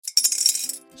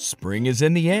Spring is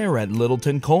in the air at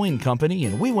Littleton Coin Company,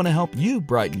 and we want to help you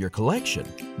brighten your collection.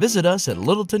 Visit us at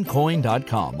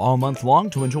littletoncoin.com all month long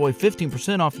to enjoy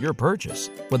 15% off your purchase.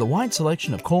 With a wide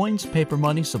selection of coins, paper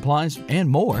money, supplies, and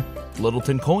more,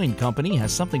 Littleton Coin Company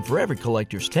has something for every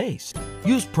collector's taste.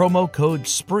 Use promo code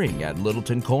SPRING at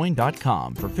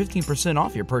littletoncoin.com for 15%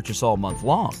 off your purchase all month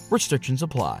long. Restrictions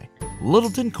apply.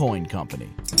 Littleton Coin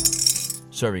Company.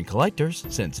 Serving collectors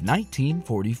since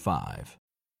 1945.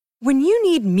 When you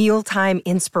need mealtime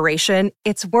inspiration,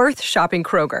 it's worth shopping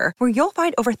Kroger, where you'll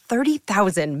find over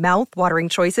 30,000 mouth-watering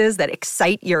choices that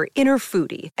excite your inner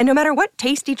foodie. And no matter what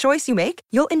tasty choice you make,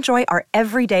 you'll enjoy our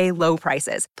everyday low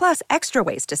prices, plus extra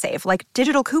ways to save, like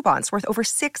digital coupons worth over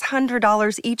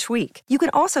 $600 each week. You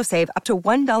can also save up to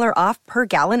 $1 off per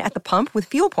gallon at the pump with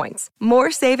fuel points.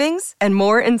 More savings and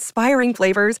more inspiring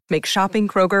flavors make shopping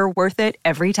Kroger worth it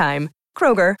every time.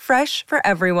 Kroger, fresh for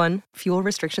everyone. Fuel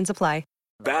restrictions apply.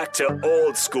 Back to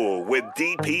old school with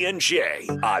DP and J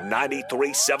on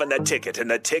 93.7 The Ticket and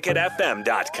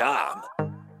theticketfm.com.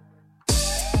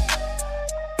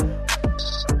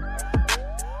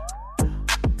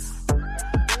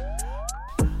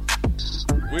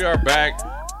 We are back.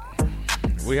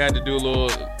 We had to do a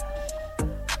little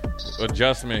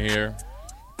adjustment here.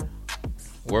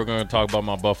 We're going to talk about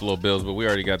my Buffalo Bills, but we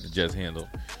already got the Jets handled.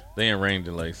 They in rain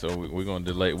delay, so we're going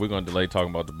to delay. We're going to delay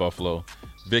talking about the Buffalo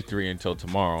victory until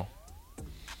tomorrow.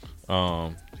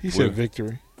 He said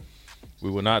victory. We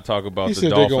will not talk about He the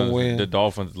said they're gonna Dolphins. win. The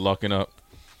Dolphins lucking up.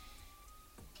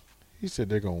 He said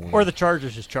they're going to win. Or the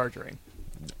Chargers just charging.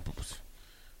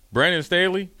 Brandon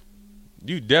Staley,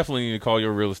 you definitely need to call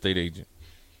your real estate agent.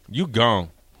 You gone.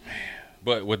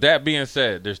 But with that being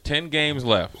said, there's 10 games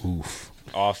left. Oof.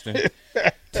 Austin.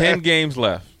 10 games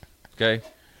left. Okay?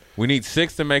 We need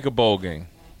 6 to make a bowl game.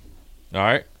 All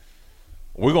right?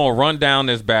 We're going to run down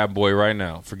this bad boy right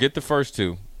now. Forget the first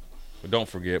 2. But don't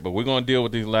forget. But we're going to deal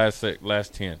with these last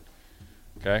 10.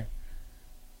 Okay?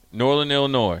 Northern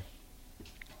Illinois.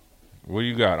 What do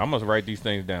you got? I'm going to write these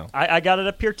things down. I got it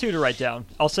up here, too, to write down.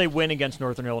 I'll say win against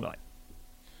Northern Illinois.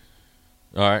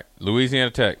 All right.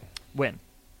 Louisiana Tech. Win.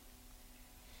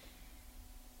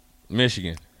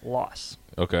 Michigan. Loss.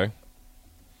 Okay.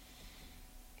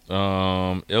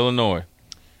 Illinois.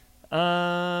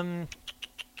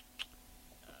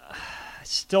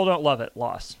 Still don't love it.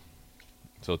 Loss.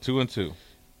 So 2-2.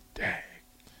 Dang.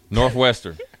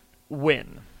 Northwestern.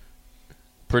 Win.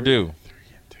 Purdue.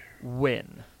 3-2.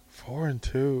 Win.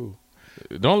 4-2.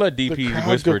 Don't let DP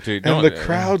whisper to you. And the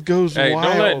crowd goes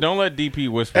wild. Don't let DP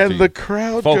whisper to you. And the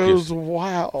crowd goes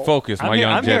wild. Focus, my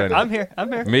young Jedi. I'm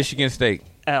here. Michigan State.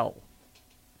 L.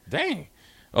 Dang.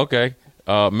 Okay.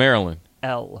 Maryland.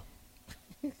 L.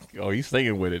 Oh, he's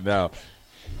singing with it now.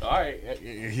 All right.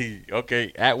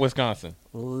 Okay. At Wisconsin.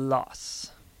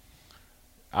 Loss.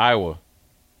 Iowa.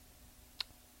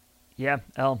 Yeah,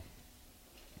 L.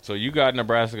 So you got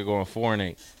Nebraska going 4-8.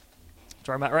 That's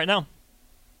where I'm at right now.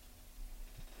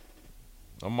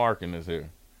 I'm marking this here.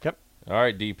 Yep. All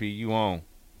right, DP, you on.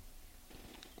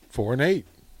 4-8.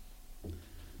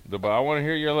 But I want to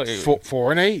hear your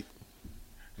 4-8.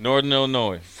 Northern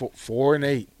Illinois.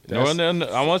 4-8. Northern Illinois.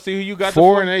 I want to see who you got.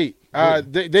 4-8.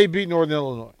 They beat Northern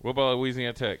Illinois. What about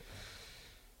Louisiana Tech?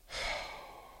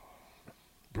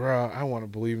 Bruh, I want to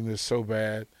believe in this so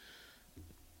bad.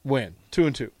 Win.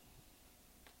 2-2.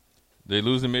 They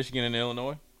lose to Michigan and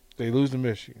Illinois? They lose to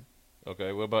Michigan.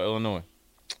 Okay, what about Illinois?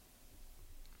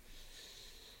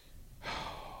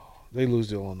 They lose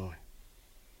to Illinois.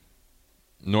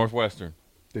 Northwestern.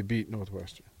 They beat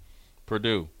Northwestern.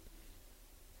 Purdue.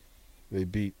 They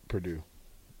beat Purdue.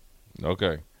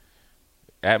 Okay.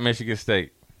 At Michigan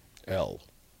State. L.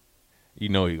 You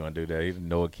know he's going to do that. He's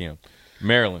Noah Kim.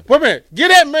 Maryland. Wait a minute. Give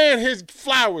that man his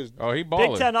flowers. Oh, he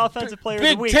balling. Big Ten Offensive Player of the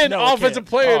Big Week. Ten Noah Offensive Kim.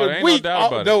 Player of the ain't Week. No doubt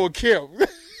about it. Noah Kim.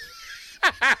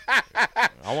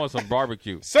 I want some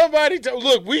barbecue. Somebody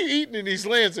look, we eating in East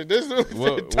Lansing.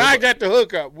 Ty got the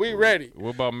hookup. We ready.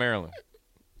 What about Maryland?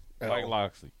 L. Mike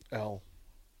Loxley. L.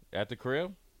 At the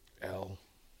crib? L.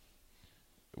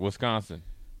 Wisconsin.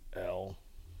 L.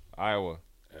 Iowa.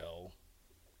 L.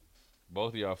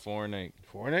 Both of y'all 4-8.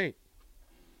 4-8.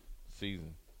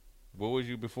 Season. What was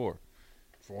you before?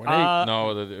 4-8.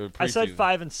 No, the I said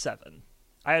preseason. 5-7.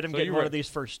 I had him getting one of these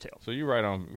first 2. So you're right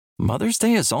on. Mother's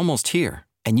Day is almost here,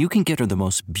 and you can get her the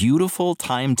most beautiful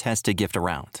time-tested gift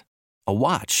around. A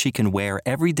watch she can wear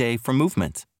every day from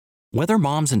Movement. Whether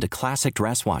mom's into classic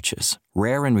dress watches,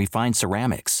 rare and refined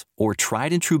ceramics, or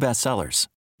tried-and-true bestsellers,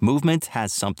 Movement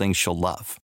has something she'll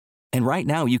love. And right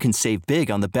now, you can save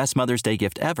big on the best Mother's Day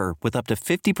gift ever with up to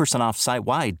 50% off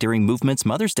site-wide during Movement's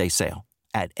Mother's Day sale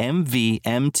at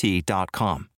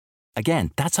MVMT.com.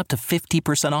 Again, that's up to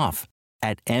 50% off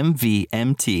at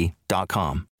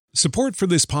MVMT.com. Support for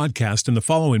this podcast and the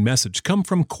following message come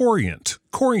from Corient.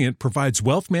 Corient provides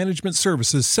wealth management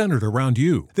services centered around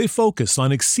you. They focus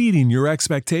on exceeding your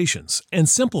expectations and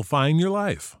simplifying your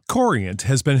life. Corient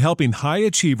has been helping high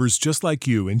achievers just like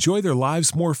you enjoy their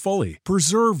lives more fully,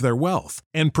 preserve their wealth,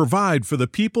 and provide for the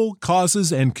people,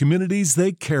 causes, and communities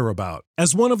they care about.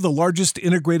 As one of the largest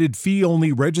integrated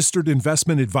fee-only registered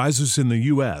investment advisors in the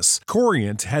U.S.,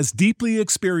 Corient has deeply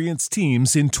experienced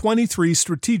teams in 23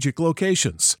 strategic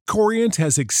locations. Corient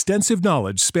has extensive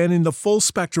knowledge spanning the full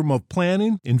spectrum of planning,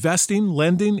 investing,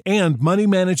 lending, and money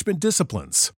management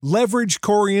disciplines. Leverage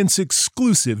Corient's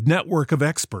exclusive network of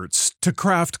experts to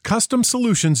craft custom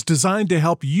solutions designed to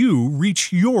help you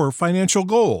reach your financial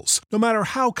goals, no matter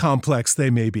how complex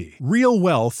they may be. Real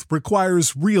wealth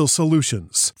requires real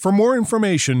solutions. For more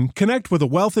information, connect with a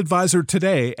wealth advisor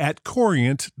today at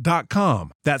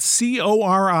Corient.com. That's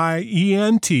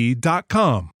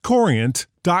Corient.com.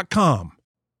 Corient.com.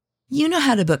 You know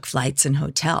how to book flights and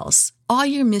hotels. All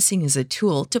you're missing is a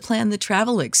tool to plan the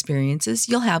travel experiences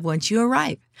you'll have once you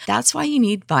arrive. That's why you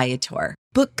need Viator.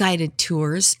 Book guided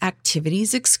tours,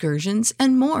 activities, excursions,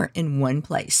 and more in one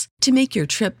place to make your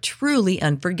trip truly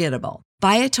unforgettable.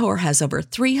 Viator has over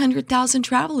 300,000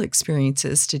 travel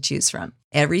experiences to choose from.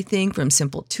 Everything from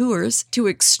simple tours to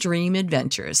extreme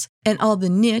adventures and all the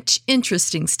niche,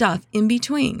 interesting stuff in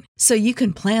between. So you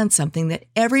can plan something that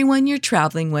everyone you're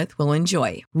traveling with will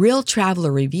enjoy. Real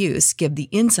traveler reviews give the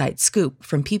inside scoop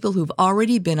from people who've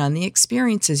already been on the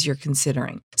experiences you're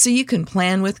considering. So you can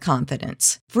plan with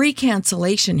confidence. Free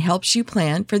cancellation helps you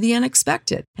plan for the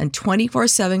unexpected. And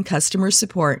 24/7 customer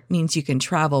support means you can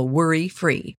travel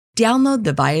worry-free. Download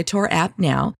the Viator app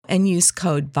now and use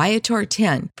code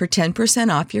Viator10 for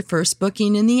 10% off your first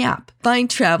booking in the app. Find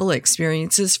travel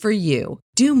experiences for you.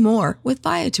 Do more with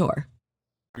Viator.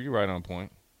 You're right on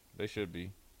point. They should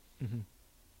be. Mm-hmm.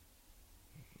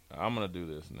 I'm going to do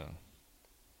this now.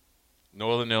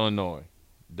 Northern Illinois,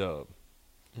 dub.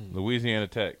 Louisiana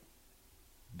Tech,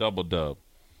 double dub.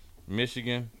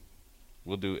 Michigan,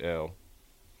 we'll do L.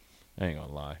 I ain't going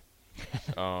to lie.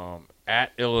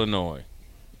 At Illinois.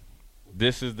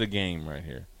 This is the game right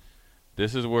here.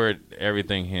 This is where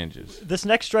everything hinges. This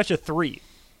next stretch of 3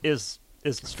 is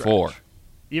the stretch. 4.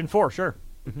 Even 4, sure.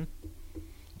 Mm-hmm.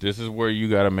 This is where you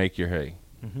got to make your hay.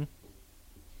 Mm-hmm.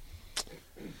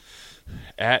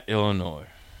 At Illinois.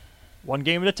 One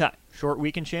game at a time. Short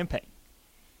week in Champaign.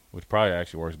 Which probably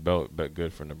actually works but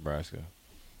good for Nebraska.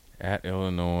 At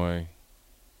Illinois.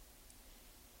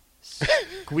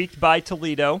 Squeaked by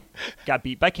Toledo. Got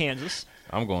beat by Kansas.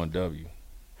 I'm going W.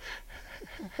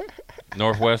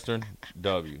 Northwestern,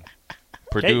 W.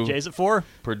 Purdue, Jay's at 4.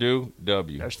 Purdue,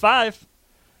 W. There's 5.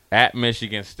 At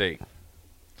Michigan State.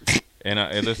 And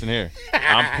listen here.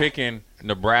 I'm picking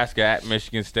Nebraska at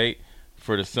Michigan State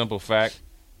for the simple fact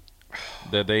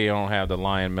that they don't have the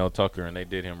Lion Mel Tucker, and they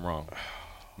did him wrong.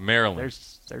 Maryland.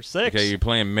 There's 6. Okay, you're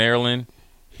playing Maryland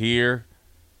here.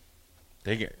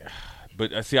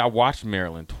 But see, I watched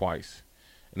Maryland twice.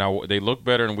 Now, they look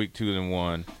better in week 2 than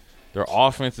 1. Their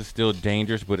offense is still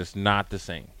dangerous, but it's not the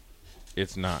same.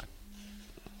 It's not.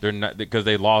 They're not, because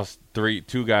they lost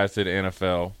 2 guys to the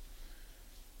NFL.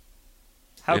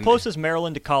 How close is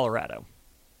Maryland to Colorado?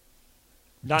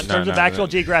 Not in terms of actual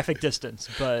geographic distance,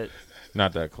 but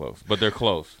not that close. But they're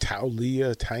close.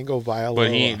 Taulia, Tango Viola.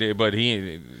 But he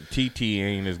ain't. TT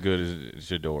ain't as good as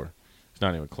Shador. It's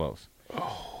not even close.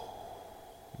 Oh.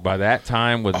 By that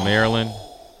time with Maryland.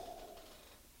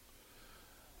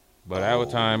 But at the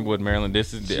time with Maryland,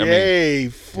 this is.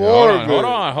 Hold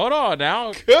on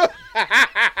now.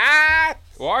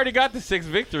 We already got the 6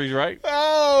 victories, right?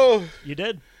 Oh, you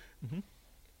did. Mm-hmm.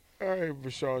 All right,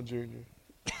 Rashawn Jr.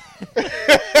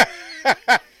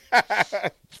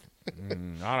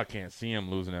 I can't see him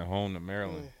losing at home to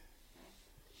Maryland.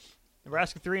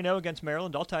 Nebraska 3-0 against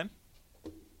Maryland all time.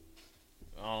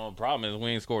 Problem is we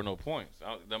ain't scored no points.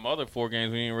 Them other 4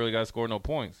 games, we ain't really got to score no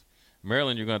points.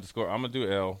 Maryland, you're going to have to score. I'm going to do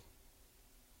L.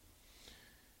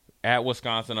 At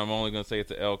Wisconsin, I'm only going to say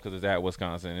it's an L because it's at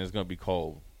Wisconsin, and it's going to be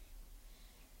cold.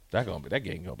 That game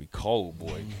going to be cold,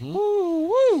 boy. Mm-hmm. Woo,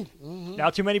 woo. Mm-hmm.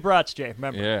 Not too many brats, Jay.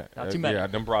 Remember? Yeah. Not too many. Yeah,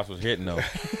 them brats was hitting, though.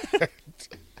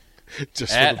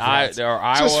 Just for the brats.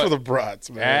 Just for the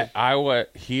brats, man. At Iowa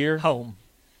here. Home.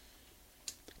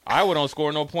 Iowa don't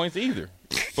score no points either.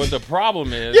 But the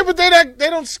problem is. Yeah, but they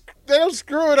don't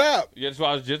screw it up. Yeah, that's what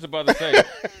I was just about to say.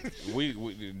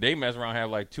 They mess around and have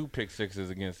like 2 pick sixes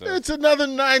against us. It's another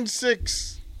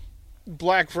 9-6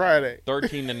 Black Friday.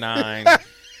 13-9.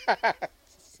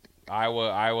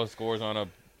 Iowa scores on a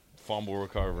fumble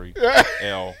recovery.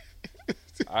 L.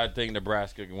 I think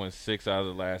Nebraska can win 6 out of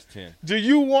the last 10.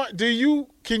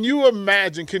 Can you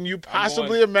imagine? Can you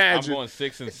possibly imagine? I'm going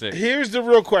 6-6. Here's the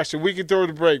real question. We can throw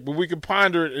the break, but we can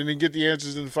ponder it and then get the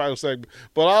answers in the final segment.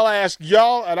 But I'll ask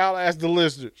y'all and I'll ask the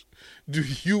listeners.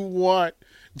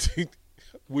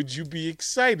 Would you be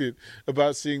excited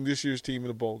about seeing this year's team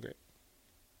in a bowl game?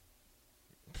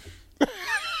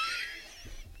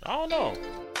 I don't know.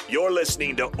 You're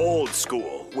listening to Old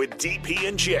School with DP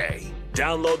and J.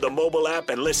 Download the mobile app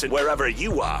and listen wherever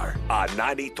you are on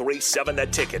 93.7 The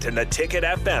Ticket and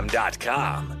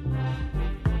theticketfm.com.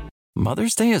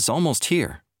 Mother's Day is almost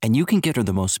here, and you can get her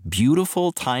the most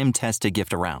beautiful time-tested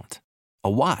gift around. A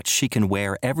watch she can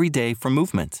wear every day from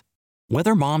Movement.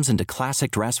 Whether mom's into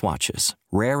classic dress watches,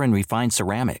 rare and refined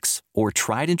ceramics, or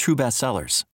tried and true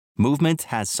bestsellers, Movement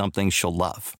has something she'll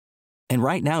love. And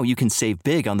right now, you can save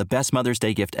big on the best Mother's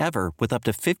Day gift ever with up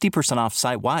to 50% off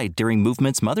site-wide during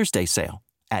Movement's Mother's Day sale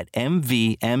at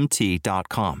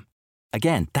MVMT.com.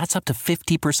 Again, that's up to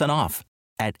 50% off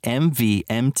at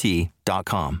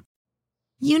MVMT.com.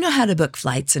 You know how to book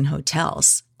flights and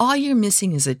hotels. All you're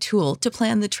missing is a tool to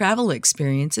plan the travel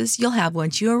experiences you'll have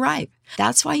once you arrive.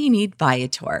 That's why you need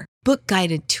Viator. Book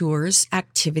guided tours,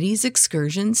 activities,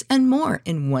 excursions, and more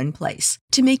in one place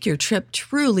to make your trip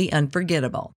truly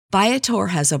unforgettable. Viator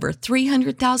has over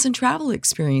 300,000 travel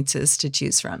experiences to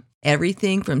choose from.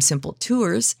 Everything from simple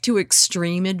tours to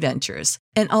extreme adventures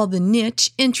and all the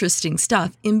niche, interesting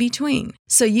stuff in between.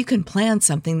 So you can plan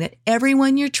something that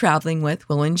everyone you're traveling with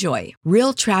will enjoy.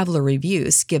 Real traveler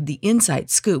reviews give the inside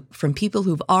scoop from people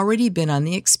who've already been on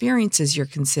the experiences you're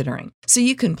considering. So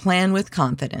you can plan with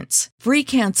confidence. Free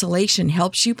cancellation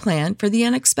helps you plan for the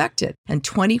unexpected. And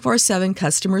 24/7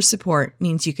 customer support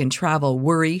means you can travel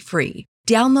worry-free.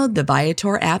 Download the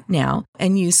Viator app now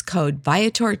and use code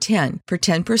Viator10 for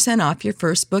 10% off your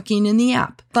first booking in the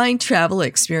app. Find travel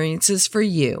experiences for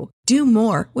you. Do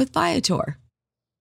more with Viator.